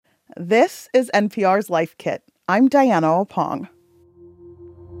This is NPR's Life Kit. I'm Diana Opong.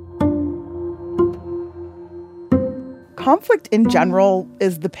 Conflict in general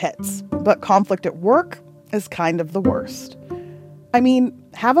is the pits, but conflict at work is kind of the worst. I mean,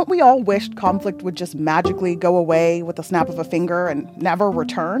 haven't we all wished conflict would just magically go away with a snap of a finger and never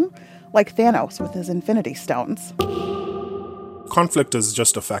return? Like Thanos with his Infinity Stones. Conflict is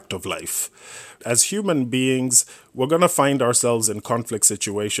just a fact of life. As human beings, we're going to find ourselves in conflict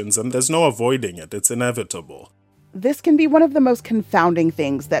situations, and there's no avoiding it. It's inevitable. This can be one of the most confounding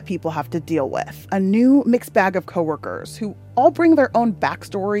things that people have to deal with. A new mixed bag of coworkers who all bring their own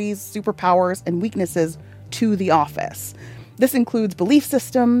backstories, superpowers, and weaknesses to the office. This includes belief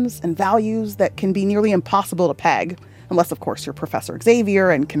systems and values that can be nearly impossible to peg, unless, of course, you're Professor Xavier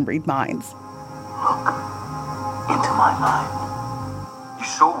and can read minds. Look into my mind. You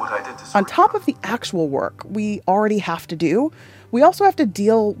saw what I did to On top of the actual work we already have to do, we also have to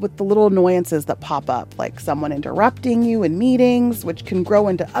deal with the little annoyances that pop up, like someone interrupting you in meetings, which can grow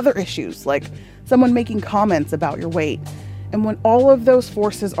into other issues, like someone making comments about your weight. And when all of those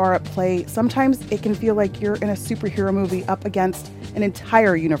forces are at play, sometimes it can feel like you're in a superhero movie up against an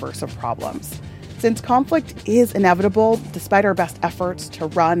entire universe of problems. Since conflict is inevitable, despite our best efforts to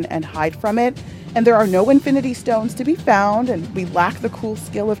run and hide from it, and there are no Infinity Stones to be found, and we lack the cool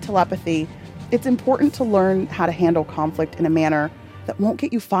skill of telepathy, it's important to learn how to handle conflict in a manner that won't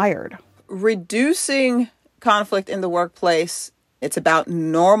get you fired. Reducing conflict in the workplace, it's about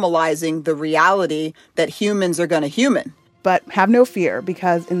normalizing the reality that humans are going to human. But have no fear,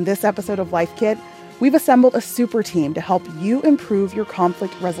 because in this episode of Life Kit, we've assembled a super team to help you improve your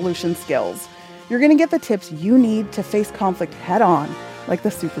conflict resolution skills. You're going to get the tips you need to face conflict head on, like the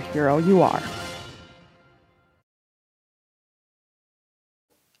superhero you are.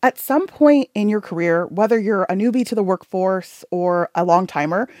 At some point in your career, whether you're a newbie to the workforce or a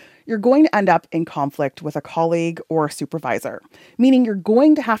long-timer, you're going to end up in conflict with a colleague or a supervisor, meaning you're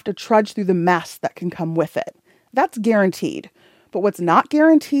going to have to trudge through the mess that can come with it. That's guaranteed. But what's not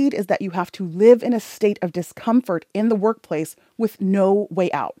guaranteed is that you have to live in a state of discomfort in the workplace with no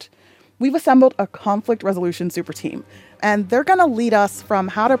way out. We've assembled a conflict resolution super team, and they're going to lead us from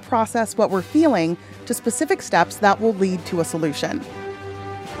how to process what we're feeling to specific steps that will lead to a solution.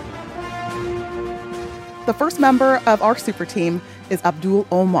 The first member of our super team is Abdul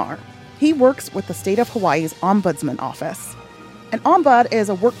Omar. He works with the state of Hawaii's Ombudsman Office. An ombud is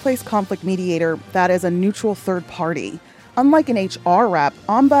a workplace conflict mediator that is a neutral third party. Unlike an HR rep,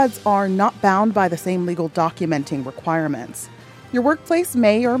 ombuds are not bound by the same legal documenting requirements. Your workplace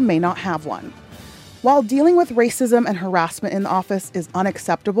may or may not have one. While dealing with racism and harassment in the office is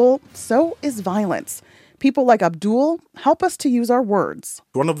unacceptable, so is violence. People like Abdul help us to use our words.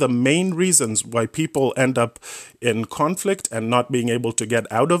 One of the main reasons why people end up in conflict and not being able to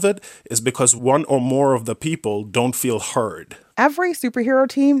get out of it is because one or more of the people don't feel heard. Every superhero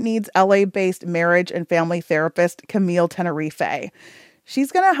team needs LA-based marriage and family therapist Camille Tenerife.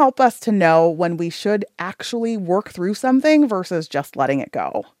 She's going to help us to know when we should actually work through something versus just letting it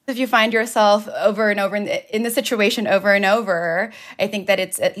go. If you find yourself over and over in the situation over and over, I think that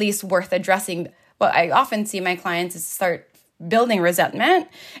it's at least worth addressing. What I often see my clients is start building resentment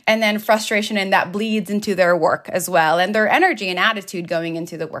and then frustration, and that bleeds into their work as well and their energy and attitude going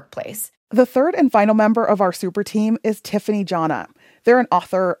into the workplace. The third and final member of our super team is Tiffany Jana. They're an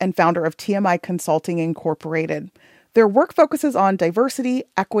author and founder of TMI Consulting Incorporated. Their work focuses on diversity,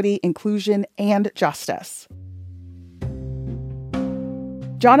 equity, inclusion, and justice.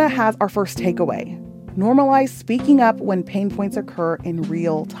 Jana has our first takeaway. Normalize speaking up when pain points occur in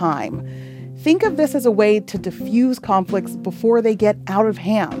real time. Think of this as a way to diffuse conflicts before they get out of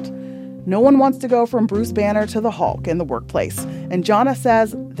hand. No one wants to go from Bruce Banner to the Hulk in the workplace, and Jana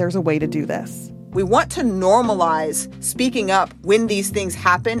says there's a way to do this. We want to normalize speaking up when these things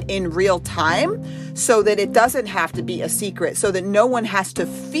happen in real time so that it doesn't have to be a secret, so that no one has to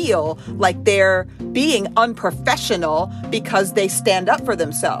feel like they're being unprofessional because they stand up for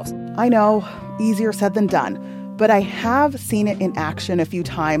themselves. I know, easier said than done. But I have seen it in action a few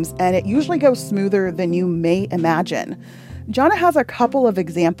times, and it usually goes smoother than you may imagine. Jana has a couple of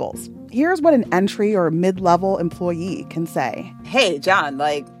examples. Here's what an entry or mid-level employee can say. Hey, John,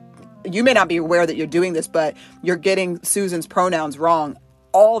 you may not be aware that you're doing this, but you're getting Susan's pronouns wrong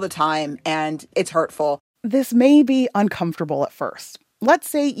all the time, and it's hurtful. This may be uncomfortable at first. Let's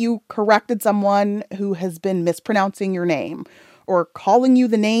say you corrected someone who has been mispronouncing your name, or calling you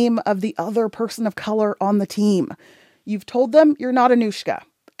the name of the other person of color on the team. You've told them you're not Anushka.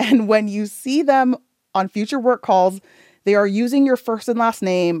 And when you see them on future work calls, they are using your first and last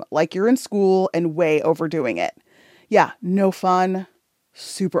name like you're in school and way overdoing it. Yeah, no fun.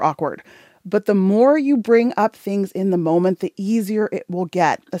 super awkward. But the more you bring up things in the moment, the easier it will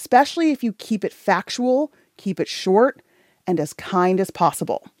get, especially if you keep it factual, keep it short, and as kind as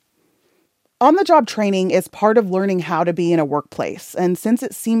possible. On-the-job training is part of learning how to be in a workplace. And since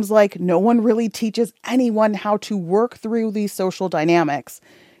it seems like no one really teaches anyone how to work through these social dynamics,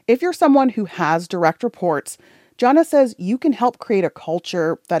 if you're someone who has direct reports, Jana says you can help create a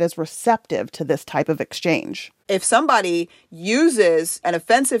culture that is receptive to this type of exchange. If somebody uses an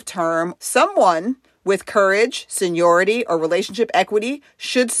offensive term, someone with courage, seniority, or relationship equity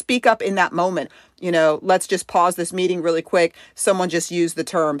should speak up in that moment. Let's just pause this meeting really quick. Someone just used the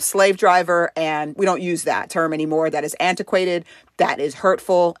term slave driver, and we don't use that term anymore. That is antiquated. That is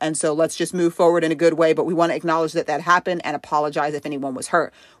hurtful. And so let's just move forward in a good way. But we want to acknowledge that happened and apologize if anyone was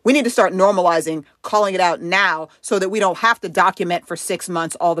hurt. We need to start normalizing calling it out now so that we don't have to document for 6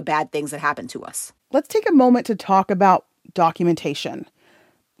 months all the bad things that happened to us. Let's take a moment to talk about documentation.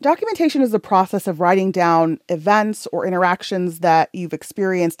 Documentation is the process of writing down events or interactions that you've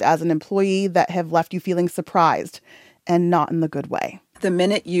experienced as an employee that have left you feeling surprised and not in the good way. The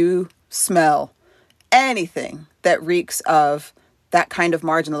minute you smell anything that reeks of that kind of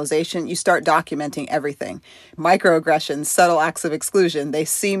marginalization, you start documenting everything. Microaggressions, subtle acts of exclusion, they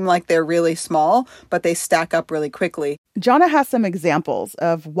seem like they're really small, but they stack up really quickly. Jana has some examples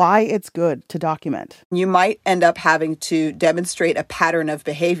of why it's good to document. You might end up having to demonstrate a pattern of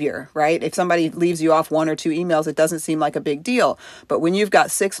behavior, right? If somebody leaves you off 1 or 2 emails, it doesn't seem like a big deal. But when you've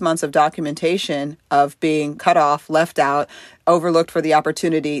got 6 months of documentation of being cut off, left out, overlooked for the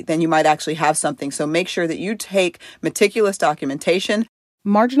opportunity, then you might actually have something. So make sure that you take meticulous documentation.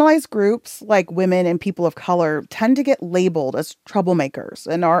 Marginalized groups like women and people of color tend to get labeled as troublemakers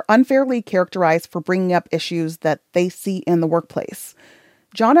and are unfairly characterized for bringing up issues that they see in the workplace.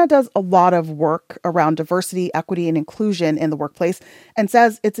 Jana does a lot of work around diversity, equity, and inclusion in the workplace and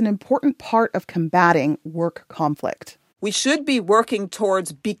says it's an important part of combating work conflict. We should be working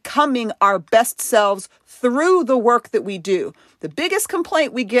towards becoming our best selves through the work that we do. The biggest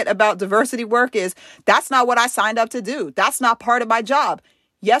complaint we get about diversity work is, that's not what I signed up to do. That's not part of my job.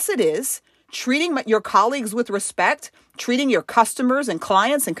 Yes, it is. Treating your colleagues with respect, treating your customers and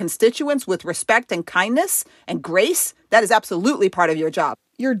clients and constituents with respect and kindness and grace, that is absolutely part of your job.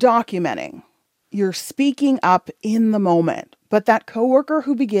 You're documenting. You're speaking up in the moment. But that coworker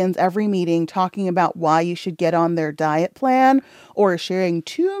who begins every meeting talking about why you should get on their diet plan or sharing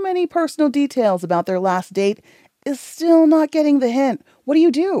too many personal details about their last date is still not getting the hint. What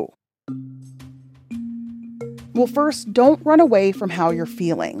do? Well, first, don't run away from how you're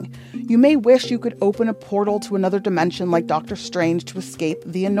feeling. You may wish you could open a portal to another dimension like Dr. Strange to escape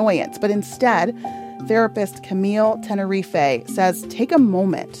the annoyance, but instead, therapist Camille Tenerife says take a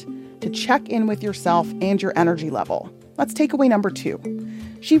moment to check in with yourself and your energy level. Let's takeaway number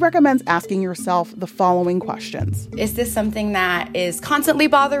 2. She recommends asking yourself the following questions. Is this something that is constantly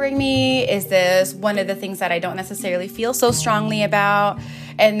bothering me? Is this one of the things that I don't necessarily feel so strongly about?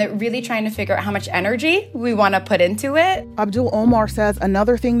 And really trying to figure out how much energy we want to put into it. Abdul Omar says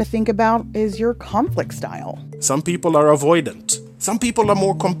another thing to think about is your conflict style. Some people are avoidant. Some people are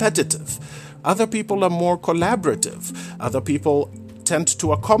more competitive. Other people are more collaborative. Other people tend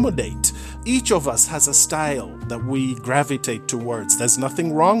to accommodate. Each of us has a style that we gravitate towards. There's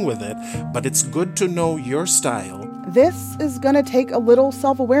nothing wrong with it, but it's good to know your style. This is going to take a little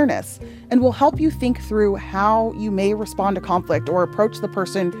self-awareness and will help you think through how you may respond to conflict or approach the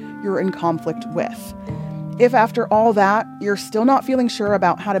person you're in conflict with. If after all that, you're still not feeling sure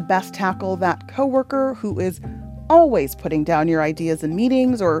about how to best tackle that coworker who is always putting down your ideas in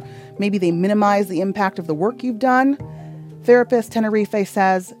meetings, or maybe they minimize the impact of the work you've done, therapist Tenerife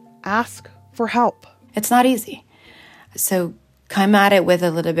says, ask for help. It's not easy. So come at it with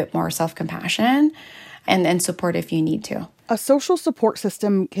a little bit more self-compassion and support if you need to. A social support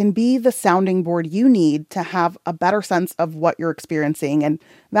system can be the sounding board you need to have a better sense of what you're experiencing and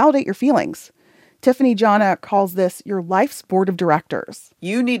validate your feelings. Tiffany Jana calls this your life's board of directors.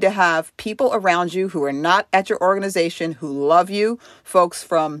 You need to have people around you who are not at your organization, who love you, folks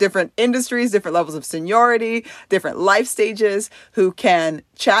from different industries, different levels of seniority, different life stages, who can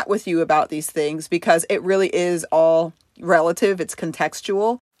chat with you about these things, because it really is all relative. It's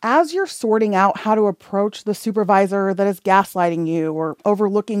contextual. As you're sorting out how to approach the supervisor that is gaslighting you or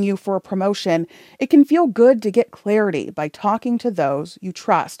overlooking you for a promotion, it can feel good to get clarity by talking to those you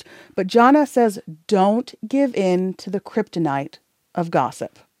trust. But Jana says don't give in to the kryptonite of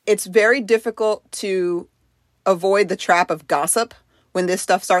gossip. It's very difficult to avoid the trap of gossip when this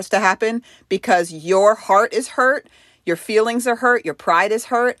stuff starts to happen, because your heart is hurt, your feelings are hurt, your pride is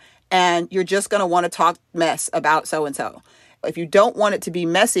hurt, and you're just going to want to talk mess about so-and-so. If you don't want it to be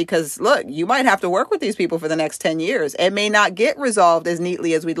messy, because look, you might have to work with these people for the next 10 years. It may not get resolved as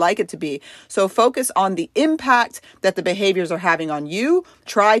neatly as we'd like it to be. So focus on the impact that the behaviors are having on you.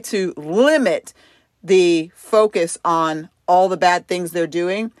 Try to limit the focus on all the bad things they're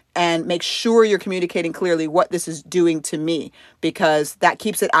doing, and make sure you're communicating clearly what this is doing to me, because that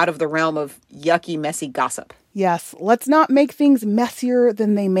keeps it out of the realm of yucky, messy gossip. Yes, let's not make things messier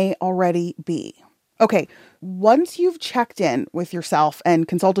than they may already be. Okay, once you've checked in with yourself and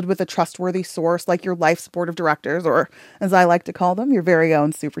consulted with a trustworthy source like your life's board of directors, or as I like to call them, your very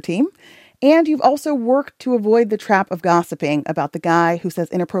own super team, and you've also worked to avoid the trap of gossiping about the guy who says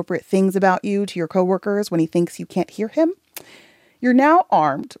inappropriate things about you to your coworkers when he thinks you can't hear him, you're now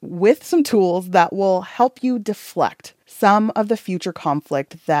armed with some tools that will help you deflect some of the future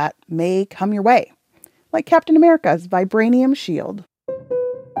conflict that may come your way, like Captain America's vibranium shield.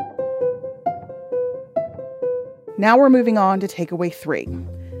 Now we're moving on to takeaway 3.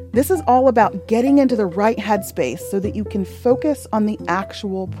 This is all about getting into the right headspace so that you can focus on the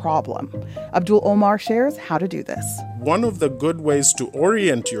actual problem. Abdul Omar shares how to do this. One of the good ways to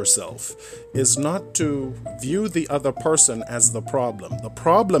orient yourself is not to view the other person as the problem. The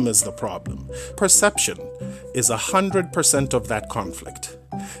problem is the problem. Perception is 100% of that conflict.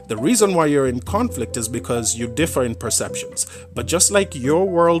 The reason why you're in conflict is because you differ in perceptions. But just like your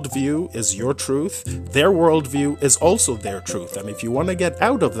worldview is your truth, their worldview is also their truth. And if you want to get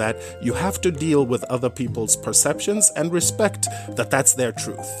out of that, you have to deal with other people's perceptions and respect that that's their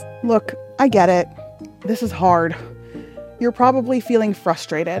truth. Look, I get it. This is hard. You're probably feeling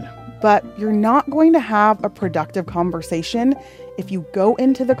frustrated, but you're not going to have a productive conversation if you go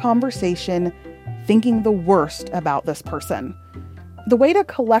into the conversation thinking the worst about this person. The way to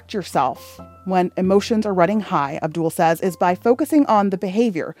collect yourself when emotions are running high, Abdul says, is by focusing on the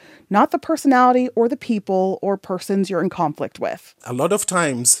behavior, not the personality or the people or persons you're in conflict with. A lot of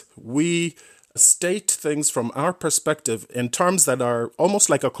times we state things from our perspective in terms that are almost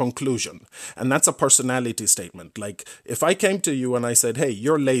like a conclusion. And that's a personality statement. Like if I came to you and I said, hey,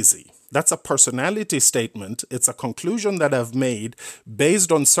 you're lazy. That's a personality statement. It's a conclusion that I've made based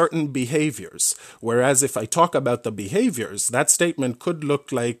on certain behaviors. Whereas if I talk about the behaviors, that statement could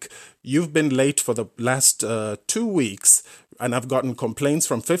look like you've been late for the last 2 weeks and I've gotten complaints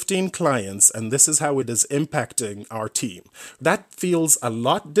from 15 clients and this is how it is impacting our team. That feels a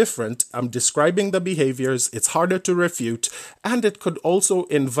lot different. I'm describing the behaviors. It's harder to refute, and it could also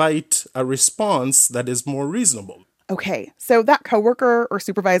invite a response that is more reasonable. Okay, so that coworker or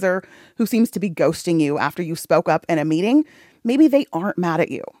supervisor who seems to be ghosting you after you spoke up in a meeting, maybe they aren't mad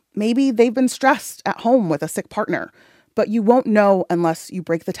at you. Maybe they've been stressed at home with a sick partner, but you won't know unless you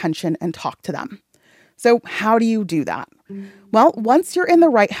break the tension and talk to them. So how do you do that? Well, once you're in the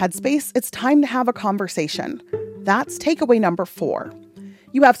right headspace, it's time to have a conversation. That's takeaway number 4.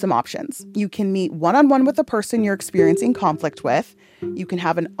 You have some options. You can meet one-on-one with the person you're experiencing conflict with. You can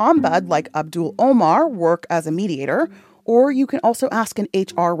have an ombud like Abdul Omar work as a mediator, or you can also ask an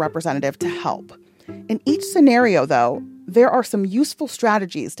HR representative to help. In each scenario, though, there are some useful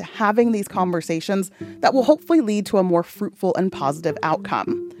strategies to having these conversations that will hopefully lead to a more fruitful and positive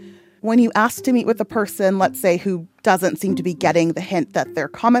outcome. When you ask to meet with a person, let's say, who doesn't seem to be getting the hint that their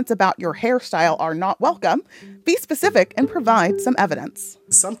comments about your hairstyle are not welcome, be specific and provide some evidence.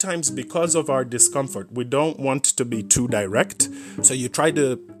 Sometimes because of our discomfort, we don't want to be too direct. So you try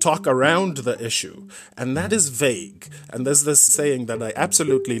to talk around the issue. And that is vague. And there's this saying that I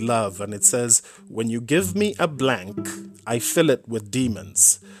absolutely love. And it says, when you give me a blank, I fill it with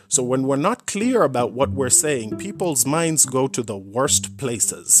demons. So when we're not clear about what we're saying, people's minds go to the worst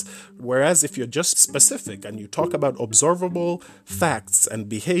places. Whereas if you're just specific and you talk about observable facts and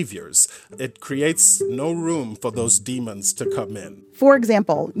behaviors, it creates no room for those demons to come in. For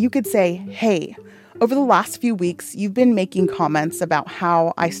example, you could say, hey, over the last few weeks, you've been making comments about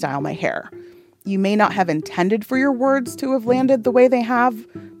how I style my hair. You may not have intended for your words to have landed the way they have,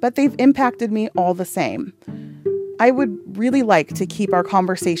 but they've impacted me all the same. I would really like to keep our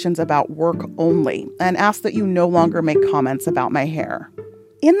conversations about work only and ask that you no longer make comments about my hair.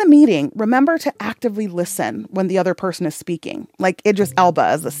 In the meeting, remember to actively listen when the other person is speaking, like Idris Elba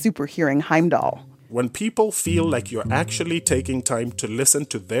as the super hearing Heimdall. When people feel like you're actually taking time to listen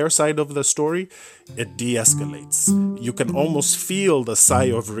to their side of the story, it de-escalates. You can almost feel the sigh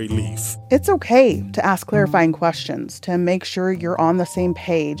of relief. It's okay to ask clarifying questions to make sure you're on the same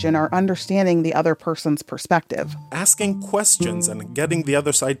page and are understanding the other person's perspective. Asking questions and getting the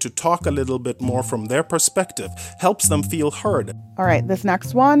other side to talk a little bit more from their perspective helps them feel heard. All right, this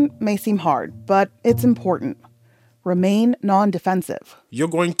next one may seem hard, but it's important. Remain non-defensive. You're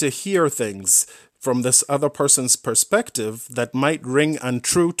going to hear things from this other person's perspective that might ring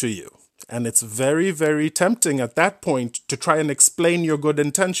untrue to you. And it's very, very tempting at that point to try and explain your good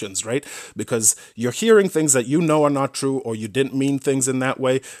intentions, right? Because you're hearing things that you know are not true, or you didn't mean things in that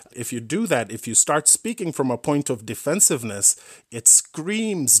way. If you do that, if you start speaking from a point of defensiveness, it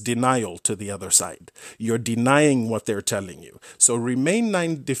screams denial to the other side. You're denying what they're telling you. So remain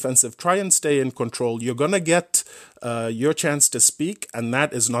non-defensive. Try and stay in control. You're going to get your chance to speak, and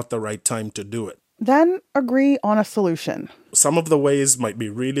that is not the right time to do it. Then agree on a solution. Some of the ways might be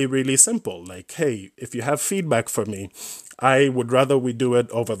really, really simple. Like, hey, if you have feedback for me, I would rather we do it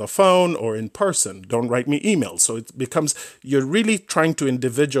over the phone or in person. Don't write me emails. So it becomes, you're really trying to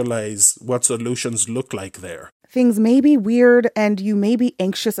individualize what solutions look like there. Things may be weird and you may be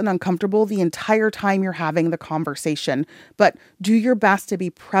anxious and uncomfortable the entire time you're having the conversation, but do your best to be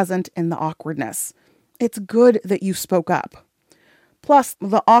present in the awkwardness. It's good that you spoke up. Plus,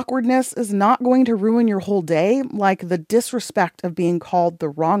 the awkwardness is not going to ruin your whole day, like the disrespect of being called the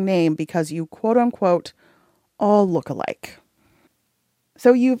wrong name because you, quote unquote, all look alike.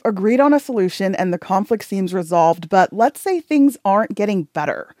 So you've agreed on a solution and the conflict seems resolved, but let's say things aren't getting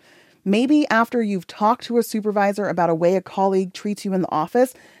better. Maybe after you've talked to a supervisor about a way a colleague treats you in the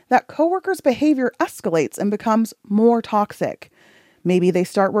office, that coworker's behavior escalates and becomes more toxic. Maybe they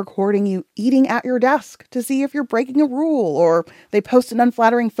start recording you eating at your desk to see if you're breaking a rule, or they post an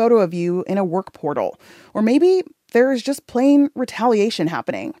unflattering photo of you in a work portal. Or maybe there is just plain retaliation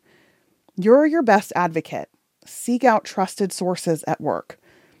happening. You're your best advocate. Seek out trusted sources at work.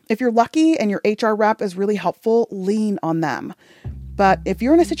 If you're lucky and your HR rep is really helpful, lean on them. But if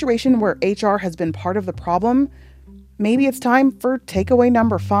you're in a situation where HR has been part of the problem, maybe it's time for takeaway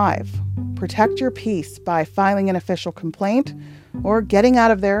number 5. Protect your peace by filing an official complaint or getting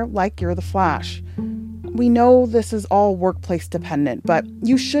out of there like you're the Flash. We know this is all workplace dependent, but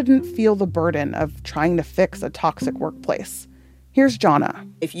you shouldn't feel the burden of trying to fix a toxic workplace. Here's Jana.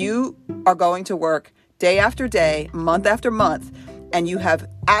 If you are going to work day after day, month after month, and you have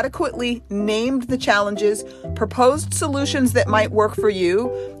adequately named the challenges, proposed solutions that might work for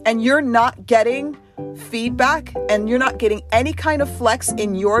you, and you're not getting feedback and you're not getting any kind of flex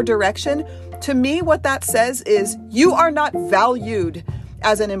in your direction, to me, what that says is you are not valued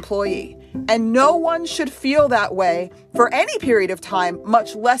as an employee. And no one should feel that way for any period of time,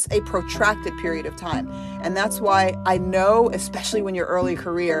 much less a protracted period of time. And that's why I know, especially when you're early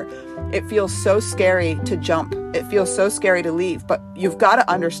career, it feels so scary to jump. It feels so scary to leave. But you've got to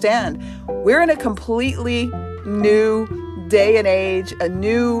understand, we're in a completely new day and age, a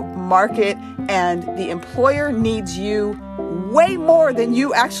new market, and the employer needs you way more than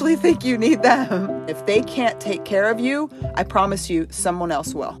you actually think you need them. If they can't take care of you, I promise you, someone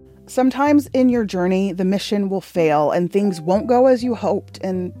else will. Sometimes in your journey, the mission will fail and things won't go as you hoped,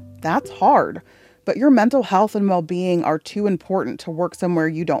 and that's hard. But your mental health and well-being are too important to work somewhere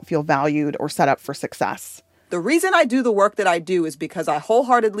you don't feel valued or set up for success. The reason I do the work that I do is because I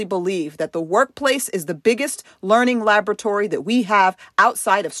wholeheartedly believe that the workplace is the biggest learning laboratory that we have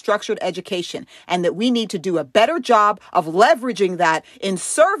outside of structured education, and that we need to do a better job of leveraging that in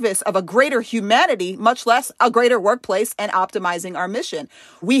service of a greater humanity, much less a greater workplace, and optimizing our mission.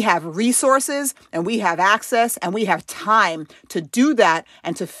 We have resources and we have access and we have time to do that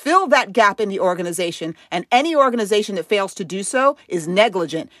and to fill that gap in the organization. And any organization that fails to do so is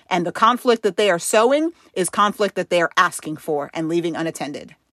negligent. And the conflict that they are sowing is conflict that they are asking for and leaving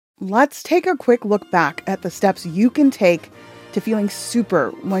unattended. Let's take a quick look back at the steps you can take to feeling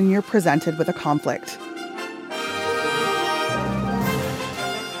super when you're presented with a conflict.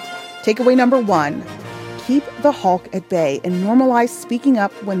 Takeaway number 1, keep the Hulk at bay and normalize speaking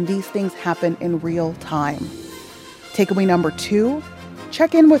up when these things happen in real time. Takeaway number 2,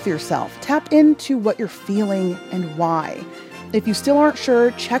 check in with yourself. Tap into what you're feeling and why. If you still aren't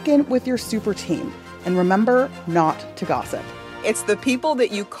sure, check in with your super team. And remember not to gossip. It's the people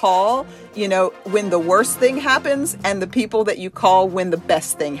that you call, when the worst thing happens, and the people that you call when the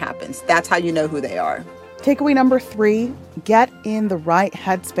best thing happens. That's how you know who they are. Takeaway number 3, get in the right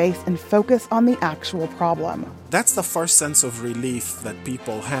headspace and focus on the actual problem. That's the first sense of relief that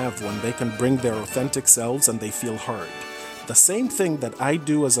people have when they can bring their authentic selves and they feel heard. The same thing that I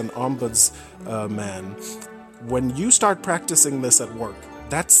do as an ombudsman, when you start practicing this at work,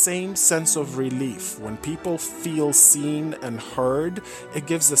 that same sense of relief, when people feel seen and heard, it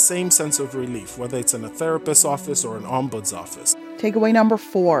gives the same sense of relief, whether it's in a therapist's office or an ombuds office. Takeaway number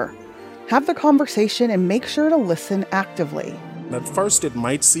 4, have the conversation and make sure to listen actively. At first, it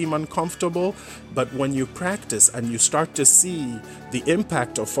might seem uncomfortable, but when you practice and you start to see the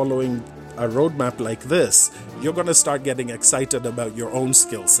impact of following a roadmap like this, you're going to start getting excited about your own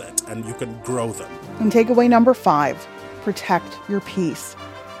skill set and you can grow them. And takeaway number 5, protect your peace.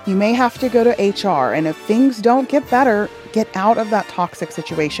 You may have to go to HR, and if things don't get better, get out of that toxic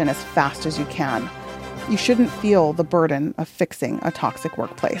situation as fast as you can. You shouldn't feel the burden of fixing a toxic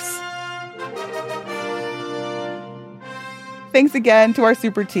workplace. Thanks again to our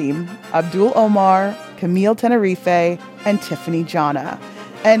super team, Abdul Omar, Camille Tenerife, and Tiffany Jana.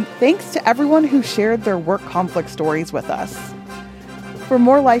 And thanks to everyone who shared their work conflict stories with us. For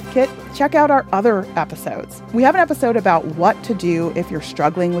more Life Kit, check out our other episodes. We have an episode about what to do if you're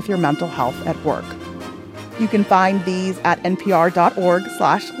struggling with your mental health at work. You can find these at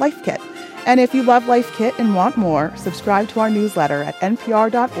npr.org/lifekit. And if you love Life Kit and want more, subscribe to our newsletter at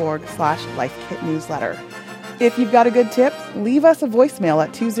npr.org/lifekitnewsletter. If you've got a good tip, leave us a voicemail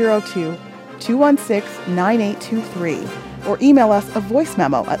at 202-216-9823 or email us a voice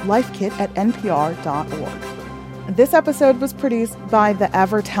memo at lifekit@npr.org. This episode was produced by the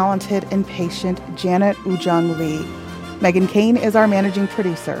ever-talented and patient Janet Ujung Lee. Megan Kane is our managing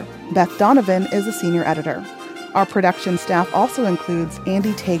producer. Beth Donovan is a senior editor. Our production staff also includes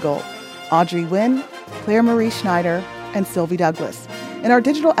Andy Tagle, Audrey Nguyen, Claire Marie Schneider, and Sylvie Douglas. And our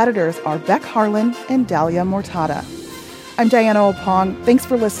digital editors are Beck Harlan and Dahlia Mortada. I'm Diana Opong. Thanks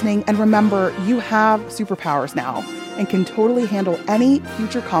for listening. And remember, you have superpowers now and can totally handle any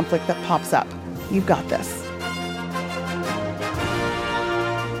future conflict that pops up. You've got this.